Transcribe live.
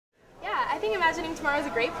think Imagining Tomorrow is a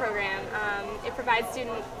great program. It provides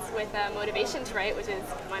students with motivation to write, which is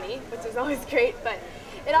money, which is always great, but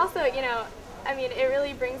it also, I mean, it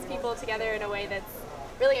really brings people together in a way that's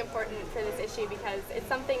really important for this issue because it's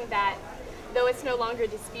something that, though it's no longer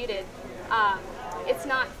disputed, it's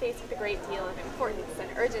not faced with a great deal of importance and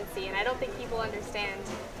urgency, and I don't think people understand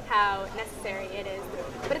how necessary it is.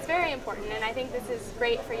 But it's very important, and I think this is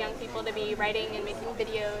great for young people to be writing and making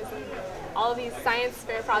videos, and all of these science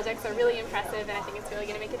fair projects are really impressive, and I think it's really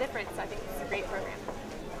going to make a difference, so I think it's a great program.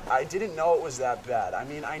 I didn't know it was that bad. I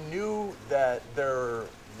mean, I knew that there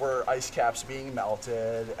were ice caps being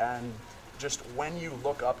melted, and just when you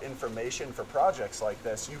look up information for projects like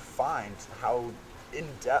this, you find how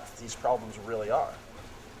in-depth these problems really are.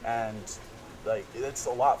 And like, it's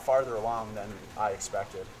a lot farther along than I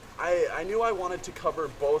expected. I knew I wanted to cover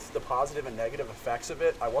both the positive and negative effects of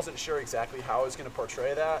it. I wasn't sure exactly how I was going to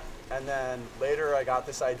portray that. And then later I got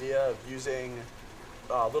this idea of using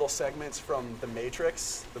little segments from The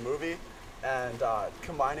Matrix, the movie, and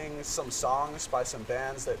combining some songs by some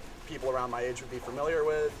bands that people around my age would be familiar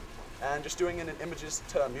with, and just doing an images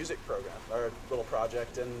to music program, or little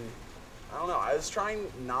project. And I don't know, I was trying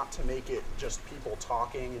not to make it just people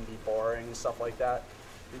talking and be boring and stuff like that,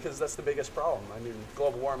 because that's the biggest problem. I mean,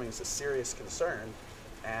 global warming is a serious concern,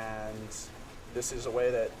 and this is a way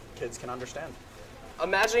that kids can understand.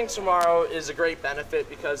 Imagining Tomorrow is a great benefit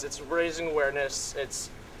because it's raising awareness. It's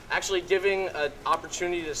actually giving an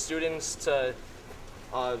opportunity to students to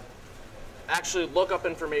actually look up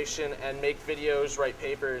information and make videos, write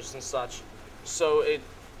papers and such. So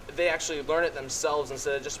they actually learn it themselves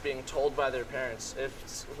instead of just being told by their parents.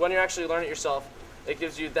 When you actually learn it yourself, it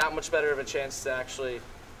gives you that much better of a chance to actually,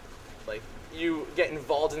 like, you get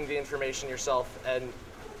involved in the information yourself, and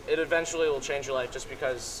it eventually will change your life just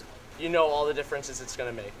because you know all the differences it's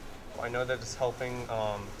going to make. I know that it's helping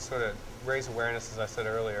sort of raise awareness, as I said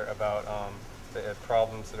earlier, about the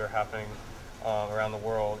problems that are happening around the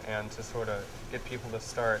world, and to sort of get people to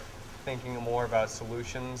start thinking more about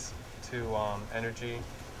solutions to energy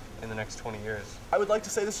in the next 20 years. I would like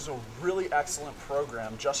to say this is a really excellent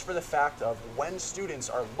program just for the fact of when students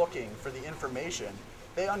are looking for the information,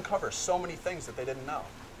 they uncover so many things that they didn't know.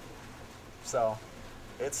 So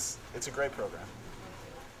it's a great program.